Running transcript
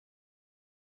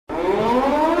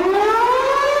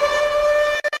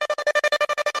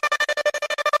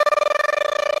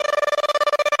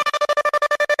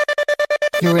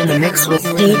mix with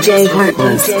DJ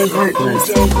Heartless,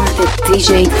 the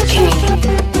DJ King.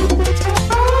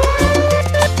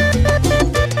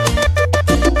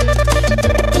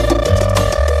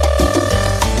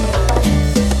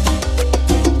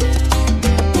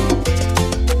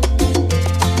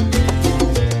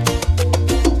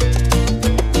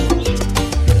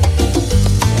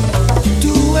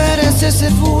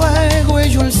 Ese fuego y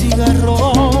yo el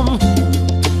cigarrón.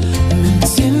 Me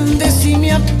enciendes y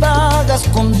me apagas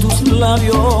con tus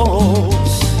labios.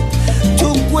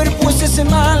 Tu cuerpo es ese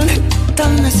mal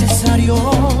tan necesario.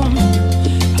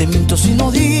 Te miento si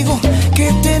no digo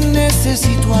que te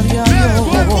necesito a diario.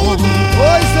 Y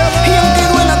aunque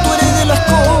duela, tú eres de las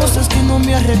cosas que no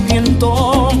me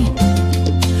arrepiento.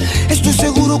 Estoy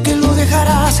seguro que lo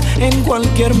dejarás en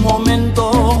cualquier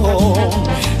momento.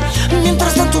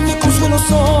 Mientras tanto me consuelo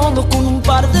solo con un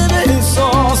par de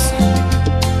besos.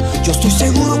 Yo estoy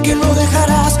seguro que lo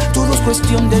dejarás, todo es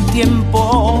cuestión de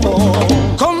tiempo.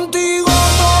 Contigo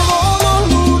todos los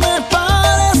lunes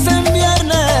parecen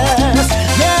viernes.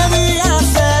 De día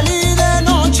feliz, de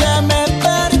noche me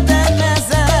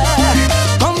pertenece.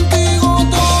 Contigo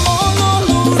todos los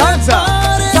lunes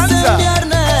parecen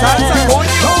viernes. Salsa, coño.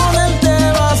 Con él te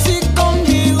vas y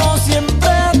conmigo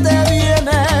siempre te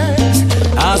vienes.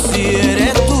 Así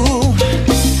eres tú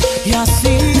y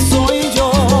así soy yo.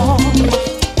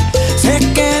 Sé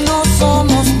que no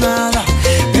somos nada,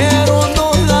 pero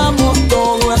nos damos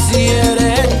todo. Así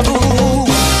eres tú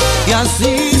y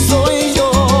así soy yo.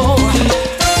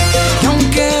 Y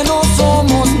aunque no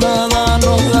somos nada,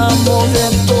 nos damos de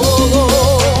todo.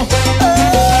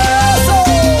 ¡Eso!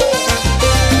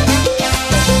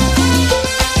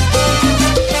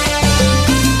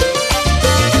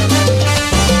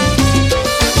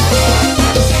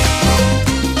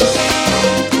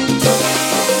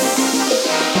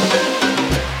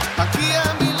 Aquí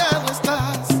a mi lado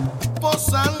estás,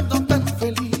 posando tan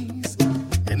feliz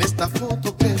en esta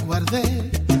foto que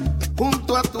guardé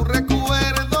junto a tu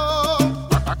recuerdo.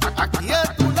 Aquí a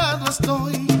tu lado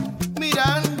estoy,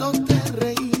 mirándote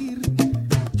reír.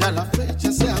 Ya la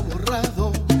fecha se ha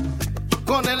borrado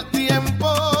con el tiempo.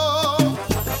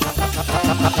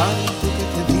 Tanto que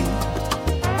te di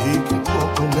y que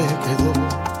poco me quedó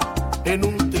en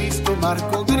un triste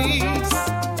marco gris.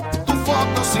 Tu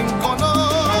foto sin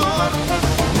color.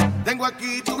 Tengo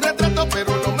aquí tu retrato,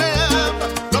 pero no me ama.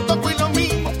 Lo toco y lo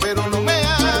mismo, pero no me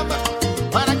ama.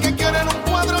 ¿Para qué quiero en un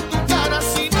cuadro tu cara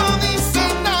si no dice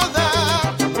nada?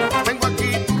 Tengo aquí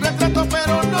tu retrato,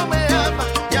 pero no me ama.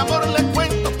 Y amor le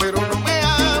cuento, pero no me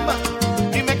ama.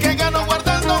 Dime que gano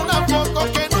guardando una foto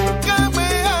que nunca me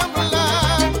habla.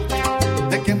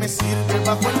 ¿De qué me sirve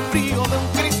bajo el frío de un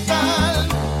cristal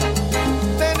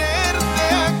tenerte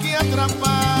aquí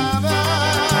atrapada?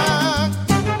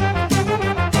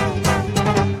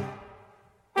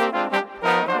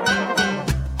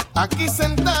 Aquí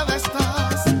sentada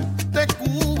estás, te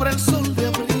cubre el sol de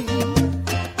abril.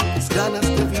 Mis ganas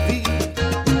de vivir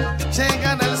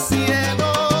llegan al cielo.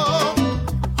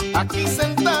 Aquí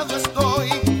sentado estoy,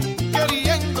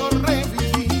 queriendo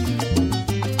revivir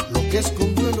lo que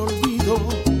escondió el olvido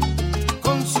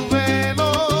con su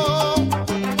velo.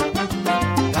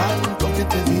 Tanto que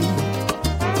te di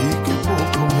y que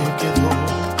poco me quedó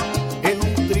en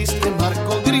un triste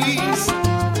marco gris.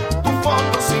 Tu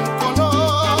foto sin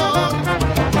color.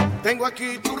 Tengo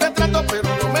aquí tu retrato, pero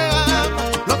no me ama.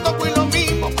 Lo toco y lo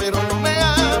mismo, pero no me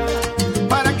ama.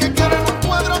 ¿Para qué quiero en un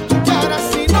cuadro tu cara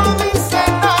si no dice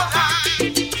nada?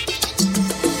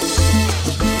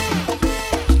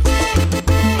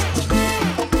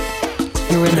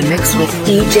 You're in the mix with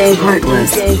DJ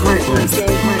Heartless,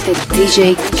 the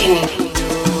DJ King.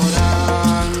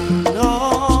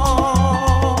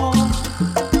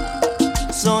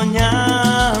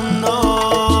 Soñando,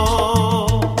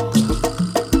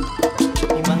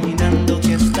 imaginando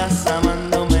que estás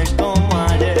amándome como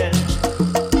ayer,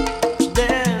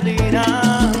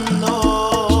 delirando.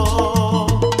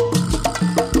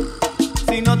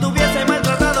 Si no te hubiese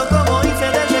maltratado como hice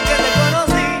desde que te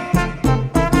conocí,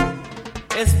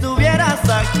 estuvieras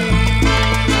aquí.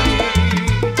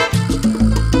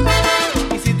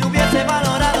 Y si te hubiese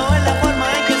valorado en la forma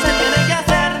en que se tiene que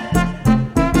hacer,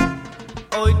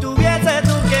 hoy tuviese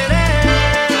tu querer.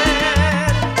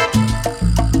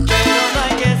 Pero no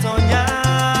hay que soñar,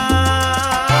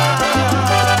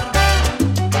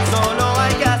 solo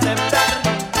hay que aceptar.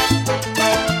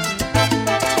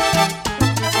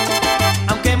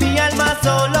 Aunque mi alma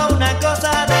solo una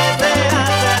cosa desea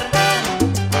hacer,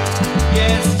 y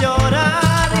es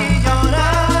llorar y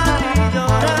llorar.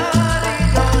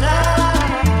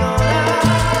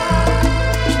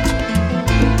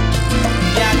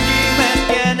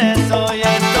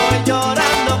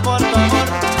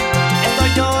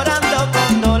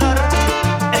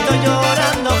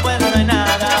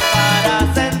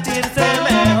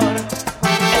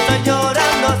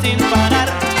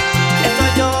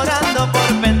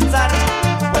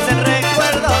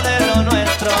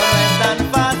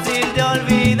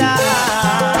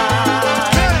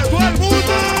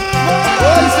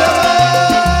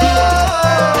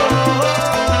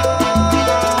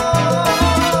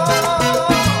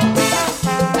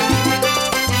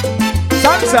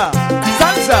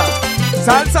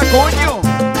 Salsa, coño.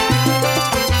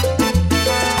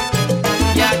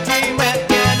 Y aquí me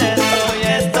tienes hoy,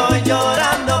 estoy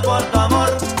llorando por tu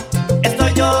amor.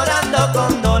 Estoy llorando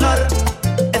con dolor.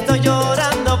 Estoy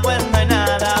llorando pues no hay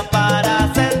nada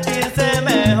para sentirse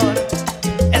mejor.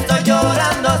 Estoy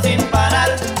llorando sin parar.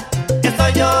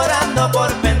 Estoy llorando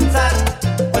por pensar,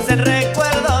 pues el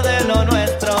recuerdo de lo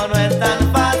nuestro no es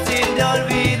tan fácil de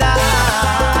olvidar.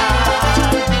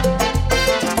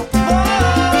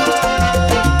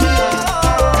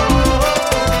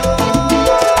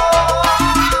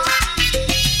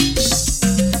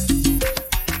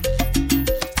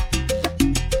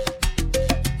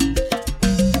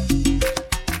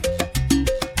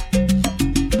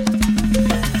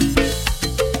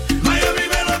 Miami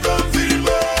me lo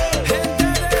confirmó. Gente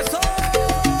de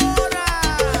zona.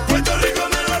 Puerto Rico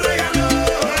me lo regaló.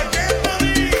 Aquel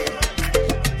país.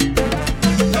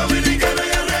 Dominicana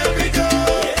ya repitió.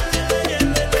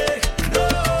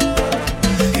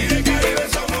 Y del Caribe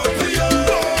somos tú y yo.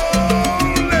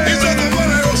 Y todo por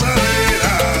la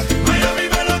gozadera. Miami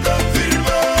me lo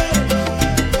confirmó.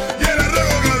 Y el arroz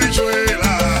con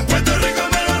habichuela. Puerto Rico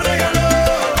me lo regaló.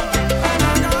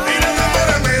 Y la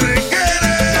tambora merenguera.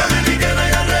 Dominicana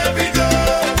ya repitió.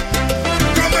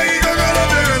 Con México,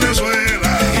 Colombia y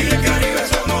Venezuela. Y del Caribe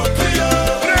somos tú y yo.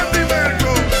 Brandy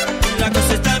Marco. La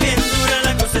cosa está bien dura,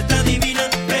 la cosa está divina.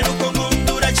 Perú con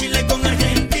Honduras, Chile con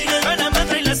Argentina, Panamá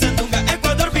trae la sandunga,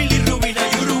 Ecuador, bilirrubina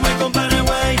y Uruguay con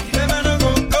Paraguay, de mano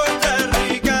con Costa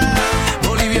Rica.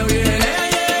 Bolivia viene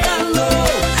llegando,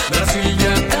 Brasil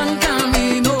ya está en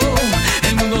camino,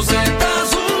 el mundo se está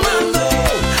sumando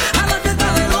a la fiesta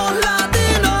de los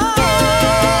latinos.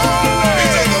 Y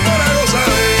todo por la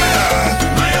gozadera.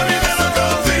 Miami me lo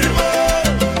confirmó.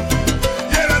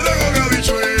 Y el arroz con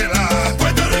habichuela.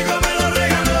 Puerto Rico me lo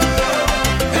regaló.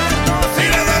 Y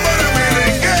la tambora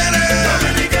merenguera.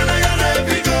 Dominicana ya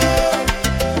repitió.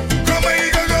 Con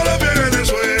México, Colombia y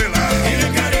Venezuela. Y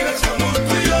del Caribe somos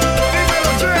tú y yo.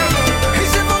 Dímelo, Chelo. Y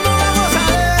se formó la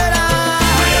gozadera.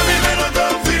 Miami me lo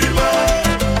confirmó.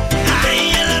 Ay,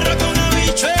 el arroz con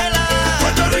habichuela.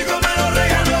 Puerto Rico me lo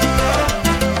regaló.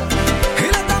 Y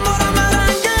la tambora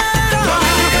merenguera.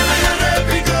 Dominicana ya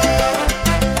repitió.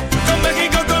 Con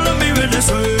México, Colombia y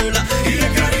Venezuela. Y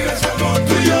del Caribe somos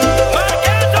tú y yo.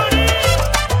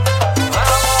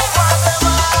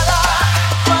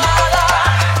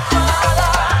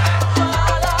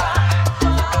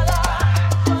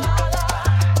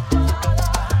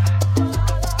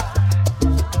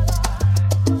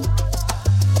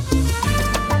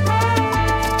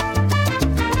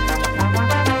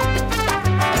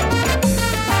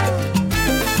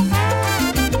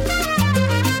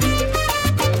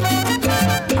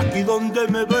 Aquí donde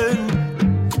me ven,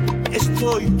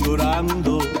 estoy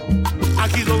llorando.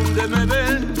 Aquí donde me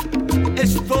ven,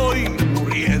 estoy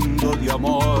muriendo de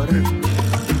amor.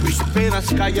 Mis penas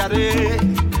callaré,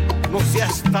 no sé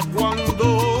hasta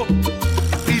cuándo.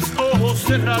 Mis ojos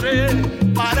cerraré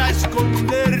para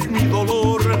esconder mi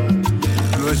dolor.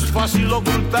 No es fácil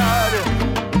ocultar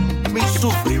mi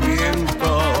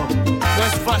sufrimiento. No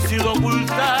es fácil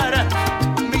ocultar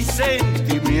mis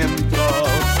sentimientos.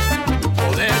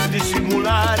 Poder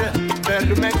disimular,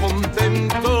 verme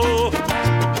contento,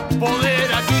 poder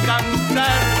aquí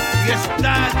cantar y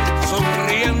estar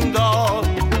sonriendo.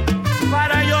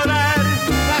 Para llorar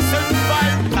me hacen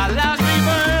falta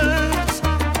lágrimas,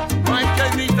 no hay que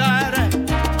gritar,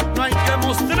 no hay que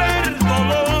mostrar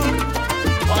dolor.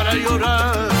 Para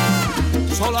llorar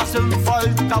solo hacen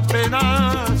falta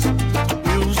penas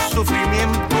y un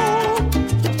sufrimiento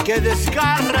que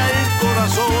desgarra el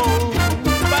corazón.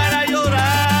 Para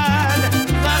llorar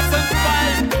no hacen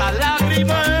falta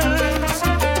lágrimas,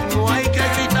 no hay que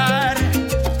gritar,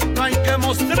 no hay que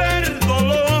mostrar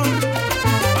dolor.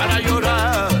 Para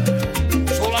llorar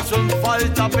solo hacen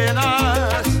falta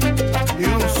penas y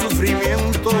un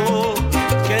sufrimiento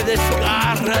que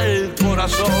desgarra el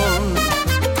corazón.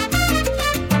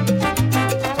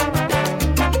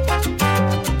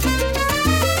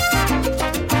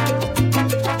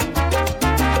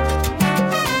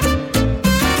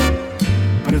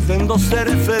 Pretendo ser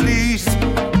feliz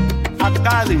a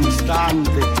cada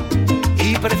instante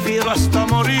y prefiero hasta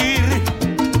morir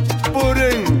por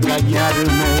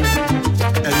engañarme.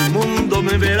 El mundo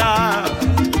me verá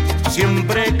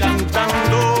siempre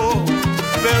cantando,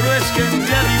 pero es que en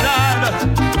realidad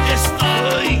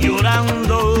estoy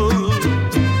llorando.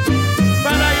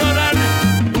 Para llorar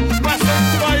no hacen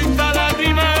falta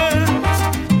lágrimas,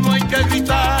 no hay que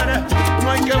gritar,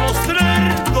 no hay que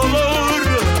mostrar dolor.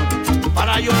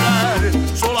 Para llorar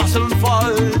solo hacen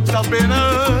falta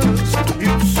penas y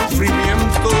un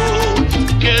sufrimiento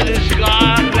que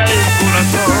desgarra el corazón.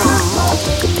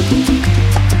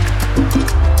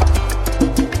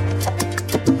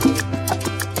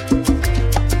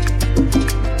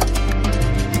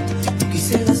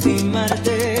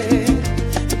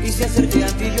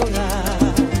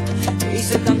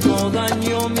 tanto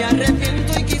daño me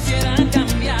arrepiento y quisiera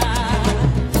cambiar.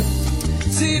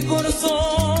 Si por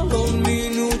solo un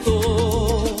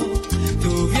minuto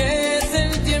tuviese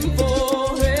el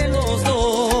tiempo de los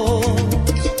dos,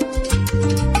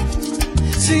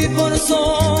 si por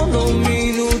solo un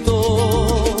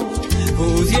minuto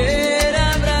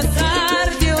pudiera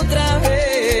abrazarte otra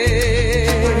vez,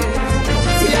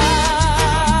 te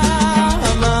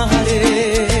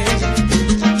amaré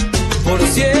por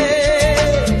siempre.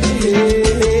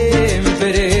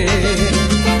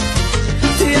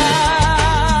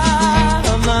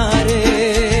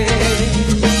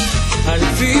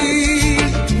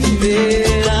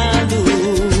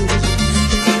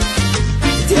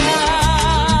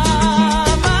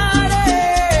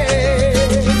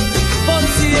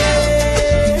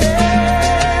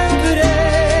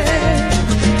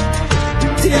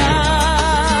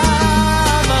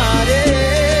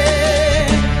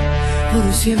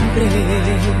 Siempre.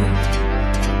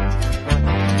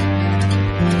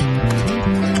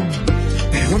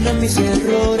 Perdona mis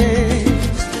errores,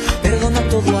 perdona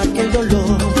todo aquel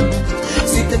dolor.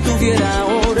 Si te tuviera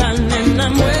ahora, nena,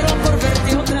 muero por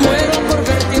verte otra, muero por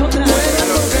verte otra, muero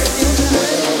por verte otra.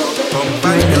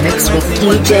 You're in the mix with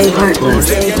DJ Heartless.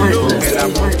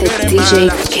 The DJ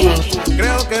King.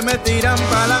 Creo que me tiran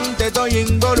pa'lante, estoy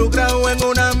involucrado en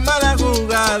una mala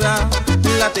jugada.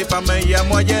 La tipa me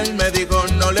llamó ayer, me dijo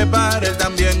no le pares,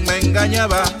 también me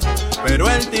engañaba. Pero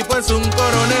el tipo es un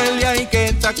coronel y hay que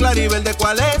estar claro y ver de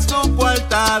cuál es su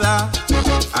coartada.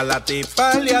 A la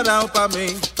tipa le ha dado pa'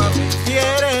 mí,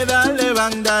 quiere darle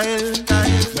banda a él.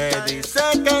 Me dice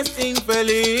que es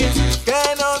infeliz,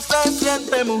 que no se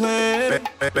siente mujer.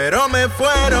 Pero me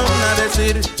fueron a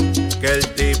decir que el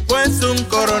tipo es un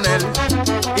coronel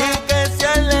y que si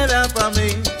él le da pa'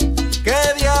 mí, ¿qué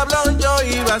diablos yo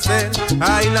iba a hacer?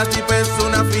 Ay, la tipa es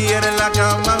una fiera en la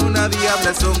cama, una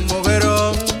diabla es un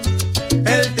mujerón.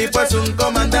 El tipo es un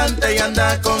comandante y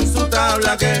anda con su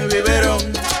tabla que viveron.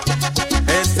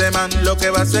 Ese man lo que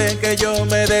va a hacer que yo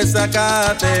me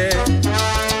desacate.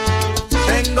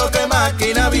 Tengo que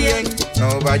maquinar bien,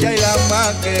 no vaya y la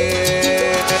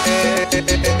maque.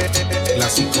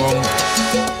 Clasicón,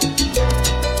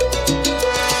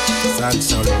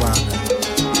 salsa urbana.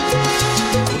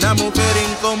 Una mujer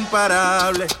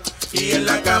incomparable y en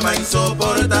la cama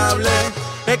insoportable.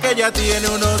 Es que ella tiene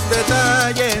unos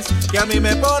detalles que a mí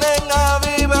me ponen a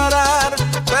vibrar.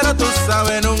 Pero tú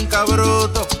sabes, nunca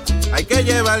bruto, hay que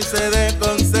llevarse de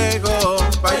consejo.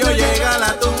 Pa' yo llegar a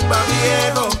la tumba,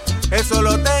 viejo, eso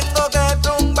lo tengo que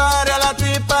tumbar. A la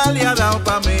tipa le ha dado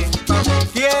pa' mí,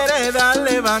 quiere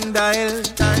darle banda a él.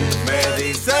 Me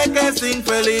dice que es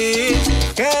infeliz,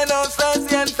 que no se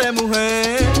siente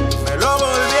mujer. Me lo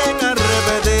volvieron a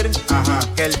repetir,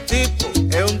 que el tipo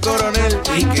es un coronel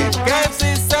y que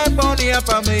si se ponía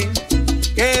pa' mí,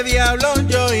 ¿qué diablos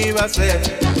yo iba a hacer?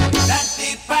 La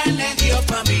tipa le dio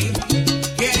pa' mí,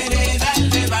 quiere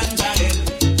darle banda a él.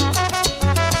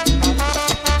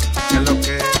 ¿Qué es lo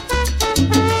que?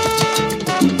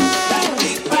 La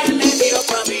tipa le dio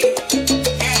pa' mí,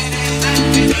 quiere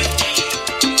darle banda a él.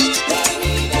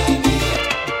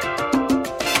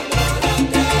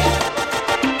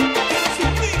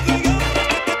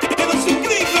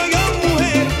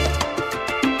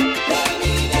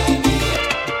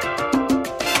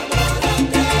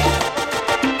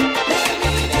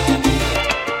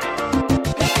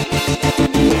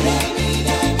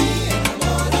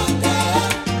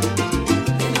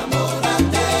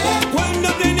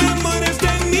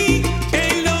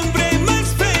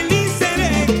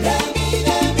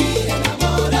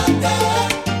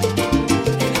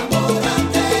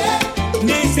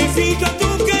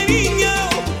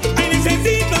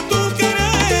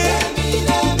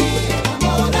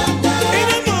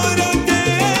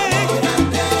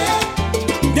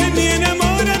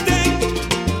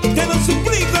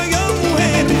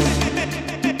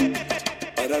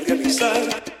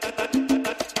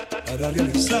 Para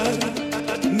realizar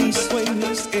mis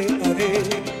sueños que haré,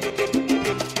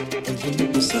 al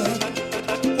empezar,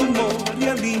 amor,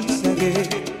 realizaré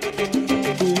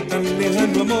tu tan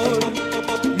lejano amor.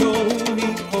 Lo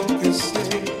único que sé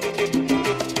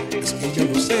es que yo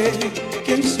no sé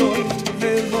quién soy,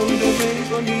 de dónde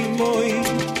vengo ni voy.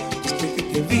 Desde que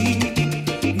te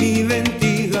vi, mi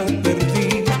identidad perdí.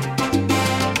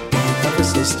 A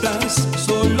veces estás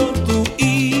solo tú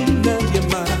y nadie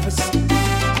más.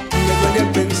 Me duele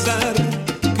al pensar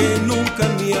que nunca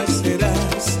mía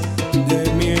serás, de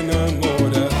mi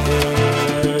enamorada.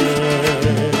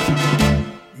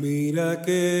 Mira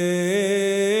que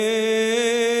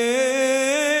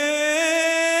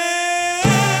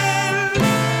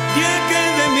ya que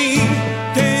de mí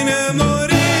te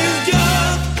enamoré.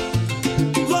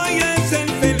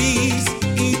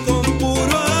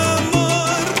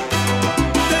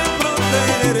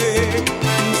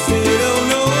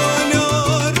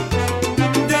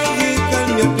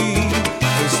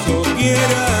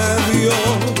 quiera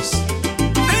Dios.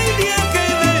 El día que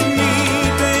de mí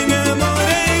te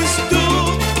enamores tú,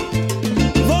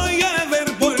 voy a ver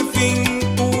por fin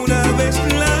una vez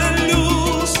la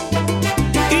luz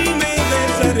y me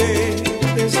desharé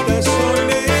de esta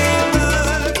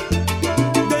soledad,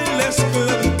 de la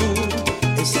esclavitud.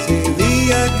 Ese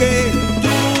día que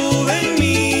tú de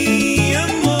mí,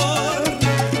 amor,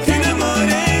 te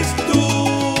enamores tú,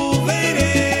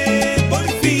 veré por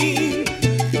fin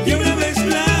de una vez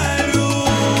la luz.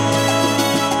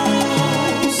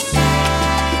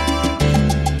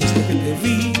 Desde que te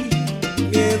vi,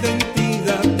 mi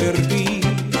identidad perdí.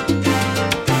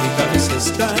 En mi cabeza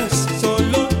estás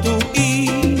solo tú y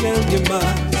nadie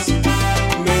más.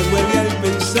 Me duele al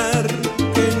pensar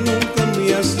que nunca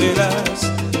mía serás,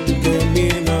 de mi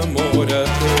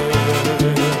enamórate.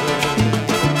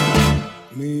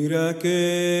 Mira que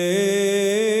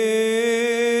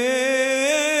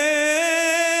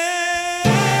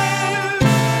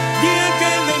día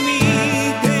que de mí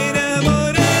te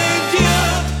enamoré yo,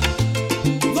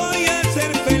 voy a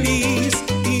ser feliz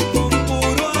y con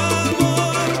puro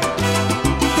amor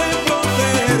te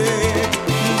protegeré. Y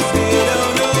será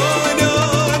un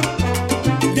honor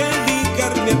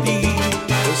dedicarme a ti,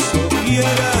 eso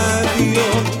quiera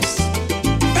Dios.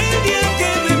 El día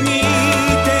que de mí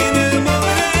te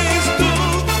enamores tú,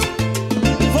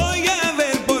 voy a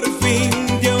ver por fin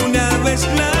de una vez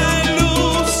la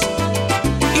luz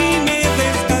y me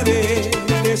desharé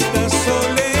de esta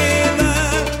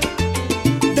soledad,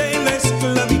 de la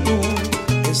esclavitud.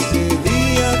 Ese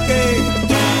día que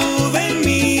tú de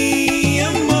mí,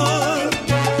 amor,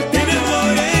 te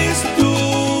enamores tú,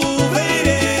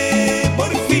 veré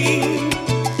por fin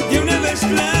de una vez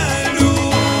la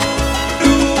luz.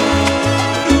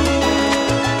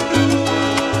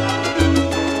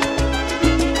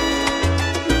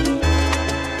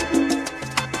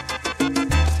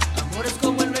 Amores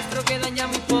como el nuestro quedan ya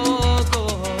muy pocos.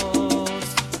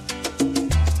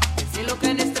 El cielo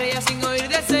cae en estrellas sin oír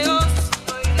deseos.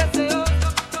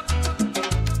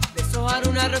 Deshojar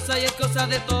una rosa y es cosa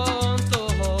de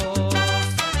tontos.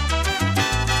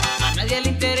 A nadie le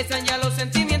interesan ya los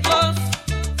sentimientos.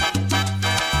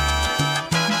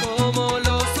 Como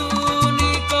los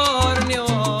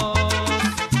unicornios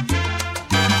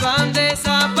van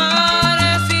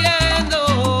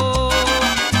desapareciendo.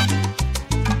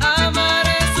 Amar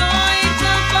es hoy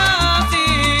tan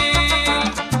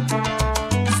fácil,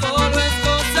 solo es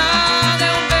cosa de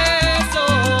un beso.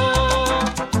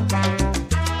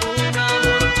 Un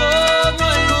amor como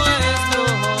el nuestro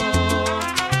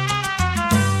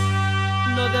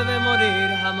no debe morir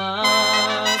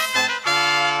jamás.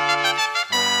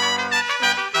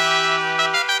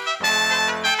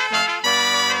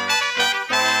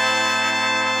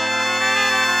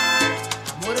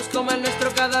 Amores como el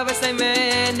nuestro cada vez hay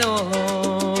menos.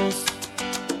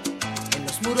 En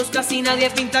los muros casi nadie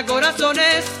pinta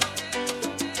corazones.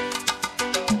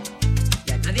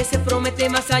 Ya nadie se promete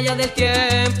más allá del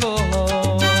tiempo.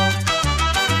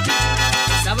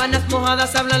 De sábanas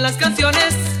mojadas hablan las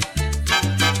canciones.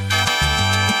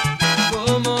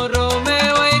 Como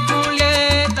Romeo y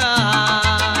Julieta,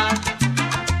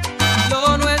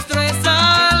 lo nuestro es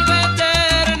algo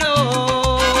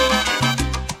eterno.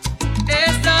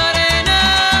 Estar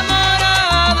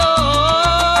enamorado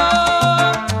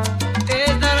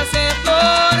es darse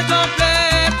por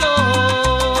completo.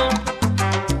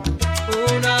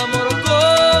 Un amor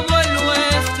como el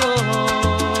nuestro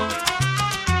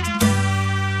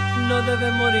no debe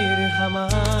morir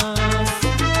jamás.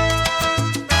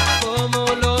 Como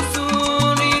los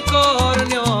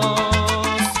unicornios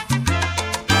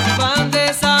van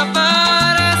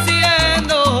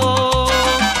desapareciendo.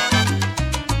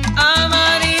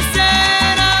 Amar y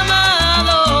ser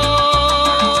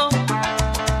amado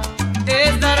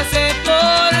es darse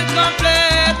por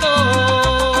completo.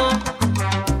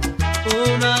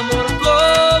 Un amor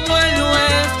como el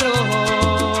nuestro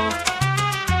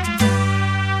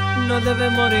no debe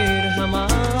morir jamás.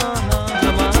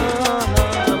 Jamás,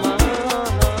 jamás, jamás.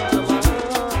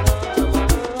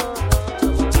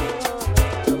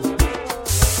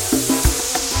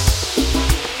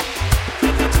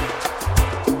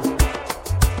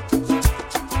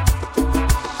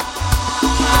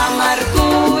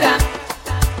 Amargura,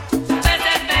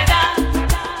 desesperanza.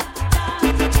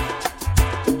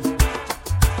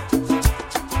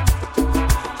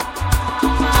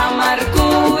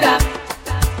 Amargura,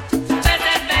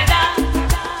 desesperanza.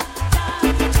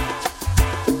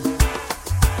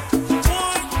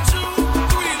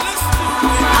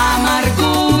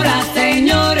 Amargura,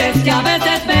 señores, que a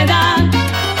veces me dan.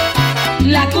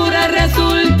 La cura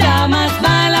resulta más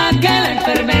mala que la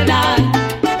enfermedad.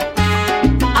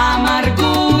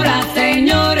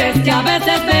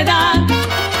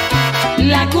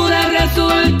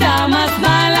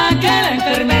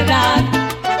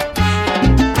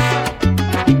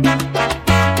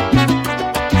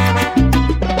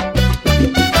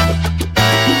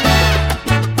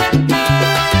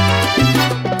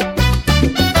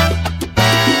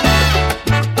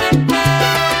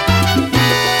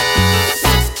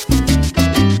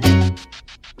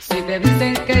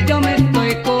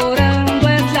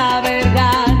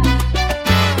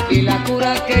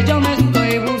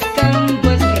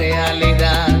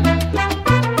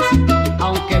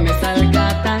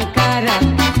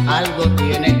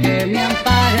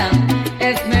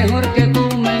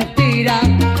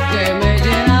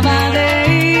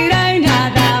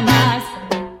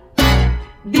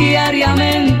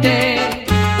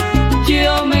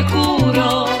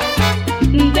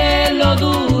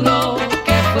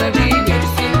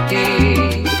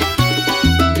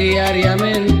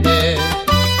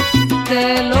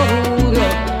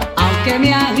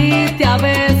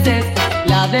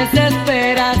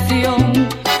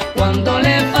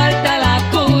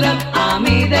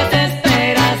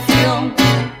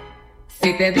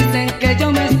 Si te dicen que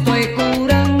yo me estoy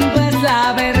curando es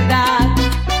la verdad.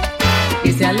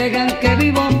 Y se alegan que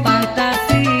vivo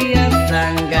fantasías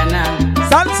sanganas.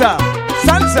 Salsa,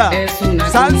 salsa, es una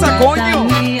salsa, coño.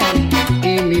 Mía,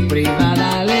 y mi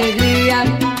privada alegría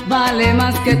vale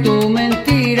más que tu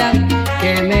mentira,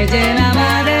 que me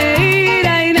llenaba de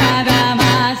ira y nada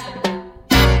más.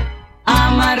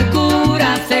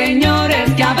 Amargura,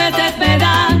 señores, que a veces me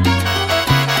dan.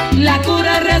 La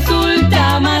cura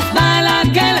resulta más mala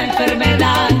que la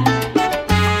enfermedad.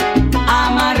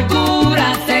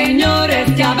 Amargura,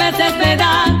 señores, que a veces me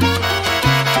dan.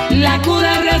 La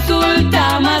cura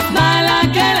resulta más mala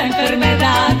que la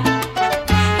enfermedad.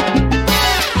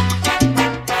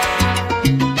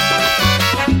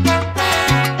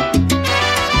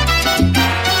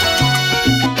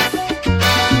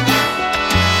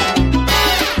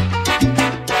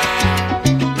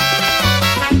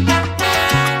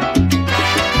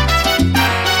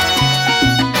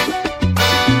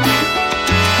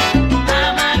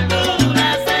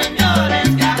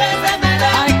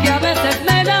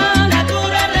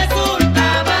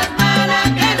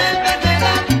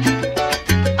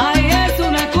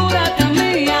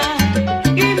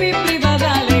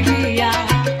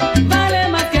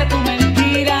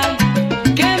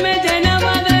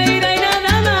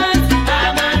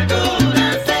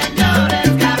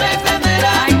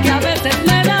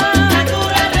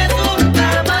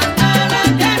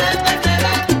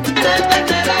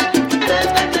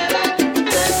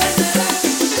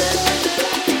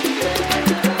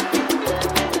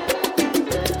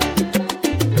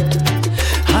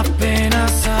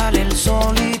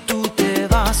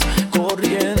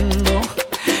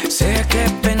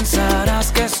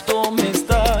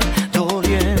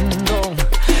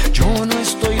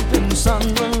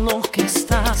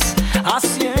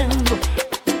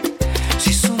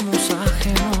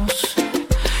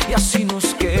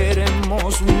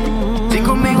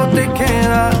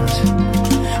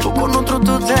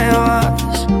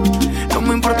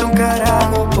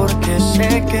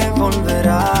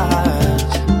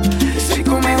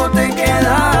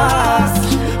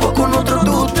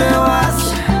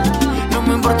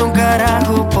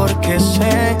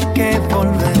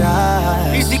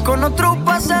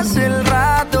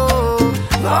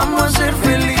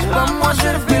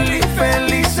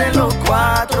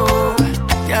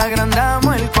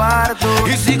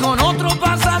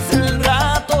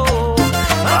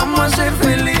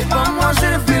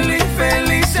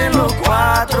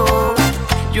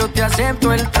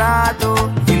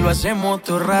 Hacemos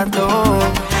todo rato,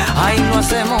 ay, lo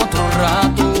hacemos todo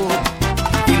rato,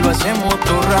 y lo hacemos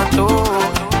todo rato,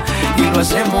 y lo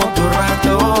hacemos todo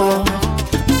rato.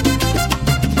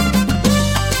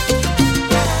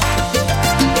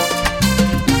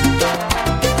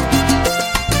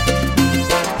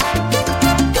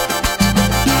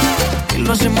 Y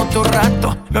lo hacemos todo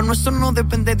rato, lo nuestro no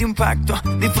depende de un pacto.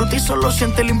 Disfruta y solo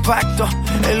siente el impacto.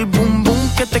 El boom boom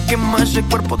que te quema ese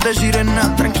cuerpo de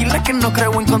sirena. Tranquila que no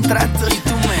creo en contratos.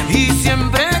 Y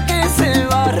siempre que se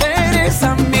va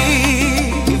regresa a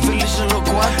mí. Y felices los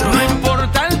cuatro. No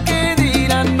importa el que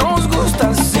dirán, nos gusta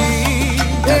así.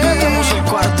 Ya ganamos el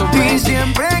cuarto. Y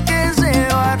siempre que se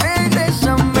va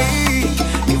regresa a mí.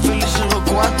 Y felices los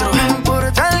cuatro. No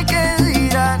importa el que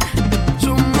dirán,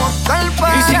 somos tal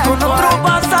para. Y si con otro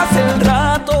pasas el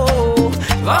rato,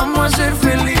 vamos a ser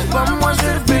felices, vamos a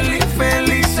ser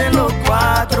felices los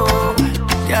cuatro.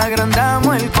 Que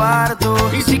agrandamos el cuarto.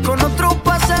 Y si con otro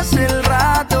pasas el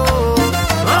rato,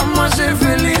 vamos a ser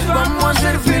felices, vamos a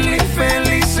ser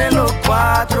felices los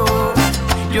cuatro.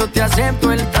 Yo te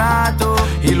acepto el trato.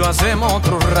 Y lo hacemos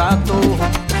otro rato.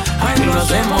 Ay, lo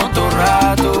hacemos otro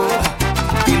rato.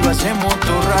 Y lo hacemos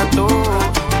otro rato.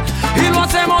 Y lo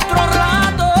hacemos otro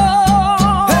rato.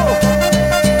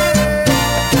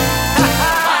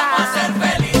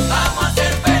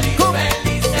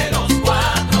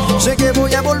 Sé que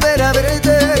voy a volver a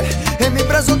verte, en mis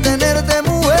brazos tenerte,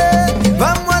 mujer.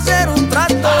 Vamos a hacer un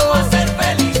trato. Vamos a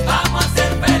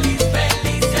ser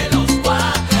felices los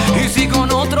cuatro. Y si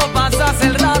con otro pasas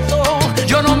el rato,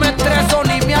 yo no me estreso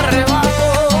ni me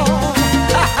arrebato.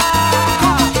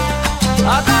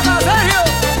 ¡Ataca, Sergio!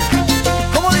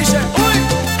 ¿Cómo dice?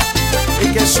 ¡Uy!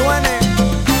 Y que suene.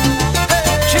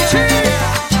 ¡Chichi!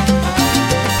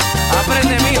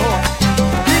 Aprende, mijo.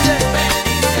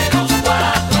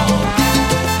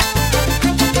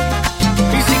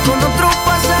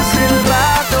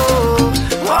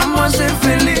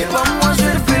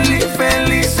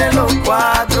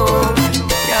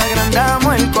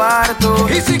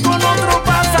 Y si con otro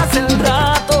pasas el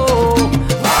rato,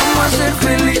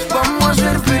 vamos a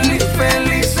ser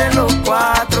felices los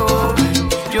cuatro.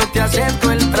 Yo te acepto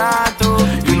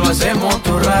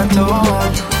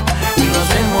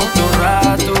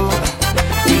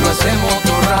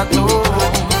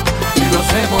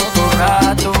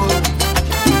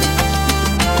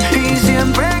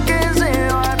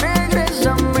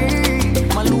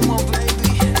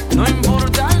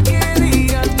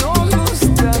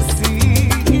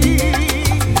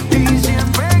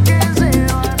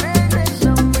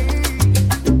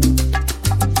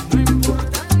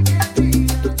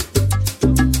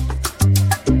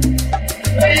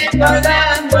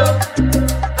recordando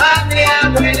a mi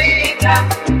abuelita.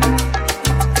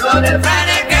 Los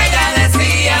refranes que ella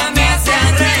decía me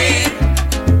hacían reír.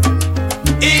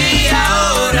 Y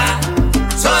ahora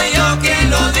soy yo quien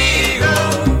lo digo.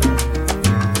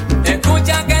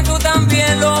 Escucha que tú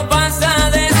también lo vas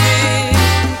a decir.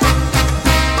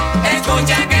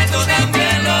 Escucha que tú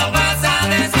también lo vas a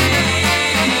decir.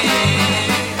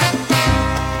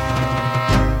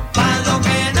 Cuando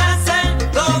que nace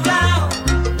doblado,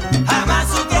 jamás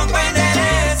su tronco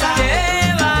endereza.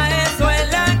 Lleva eso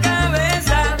en la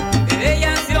cabeza, que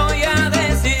ella se oía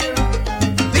decir.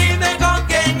 Dime con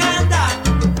quién anda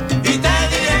y te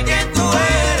diré quién tú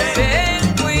eres. Ten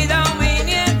cuidado mi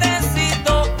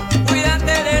nietecito,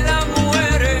 cuídate de las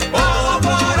mujeres. Ojo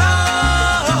por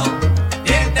ojo,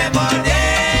 diente por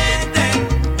diente.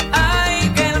 Ay,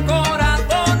 que el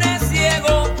corazón es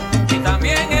ciego y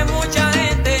también es mucha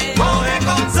gente. Coge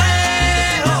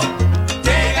consejo,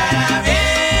 llegará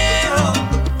viejo.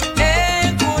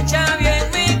 Escucha bien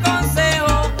mi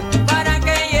consejo para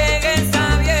que llegues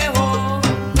a viejo.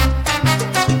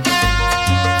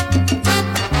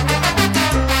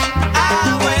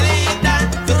 Abuelita,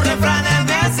 tus refranes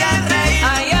me hacían reír.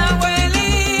 Ay,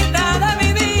 abuelita de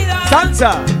mi vida.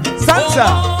 Salsa, salsa,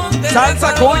 ¿Cómo te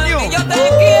salsa, recuerdo coño. que yo te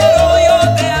quiero,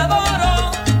 yo te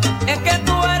adoro. Es que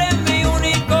tú eres mi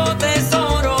único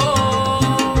tesoro.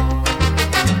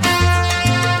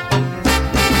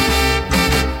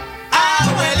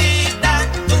 Abuelita,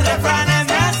 tus refranes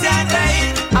me hacían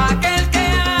reír. Aquel que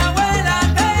abuela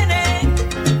tiene,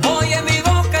 oye mi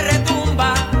voz que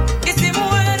retumba. Y si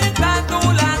muerta tú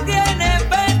la tienes,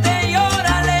 vete y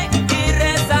órale y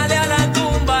rezale a la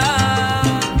tumba.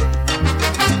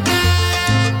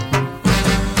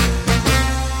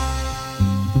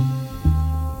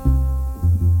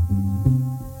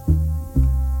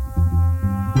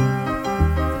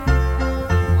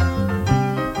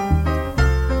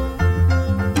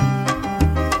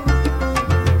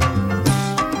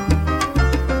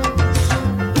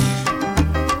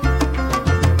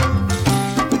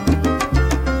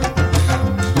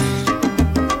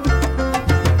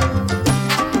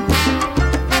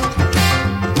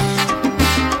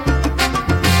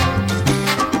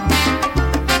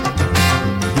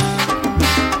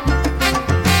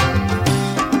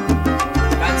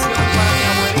 Canción para mi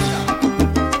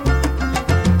abuelita.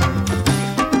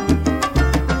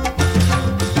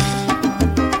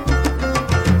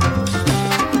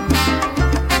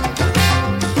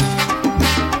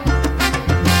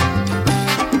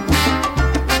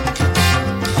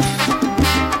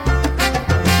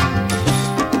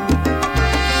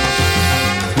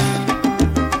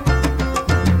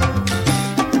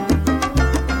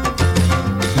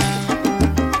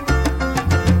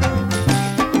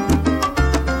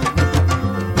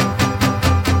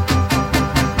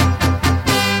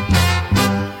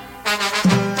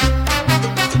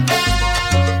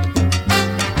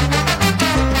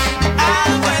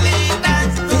 Abuelita,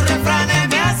 tus refranes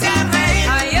me hacían reír.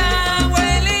 Ay,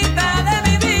 abuelita de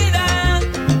mi vida,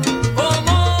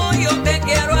 como yo te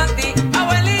quiero a ti.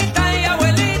 Abuelita y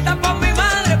abuelita, por mi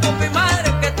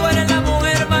madre, que tú eres la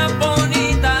mujer más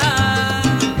bonita.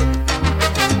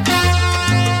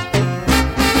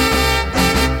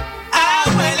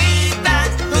 Abuelita,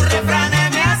 tus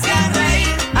refranes me hacían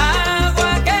reír.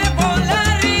 Agua que por la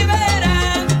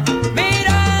ribera,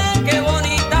 mira qué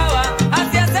bonita va.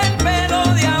 Hacías el pelo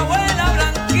de abuela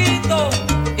blanquito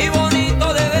y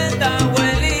bonito de verdad,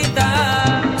 abuelita.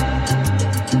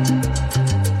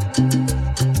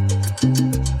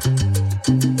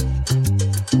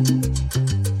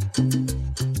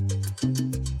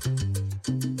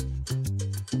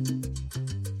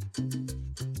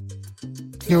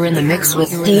 You're in the mix with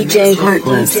DJ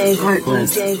Heartless.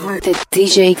 The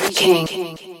DJ King.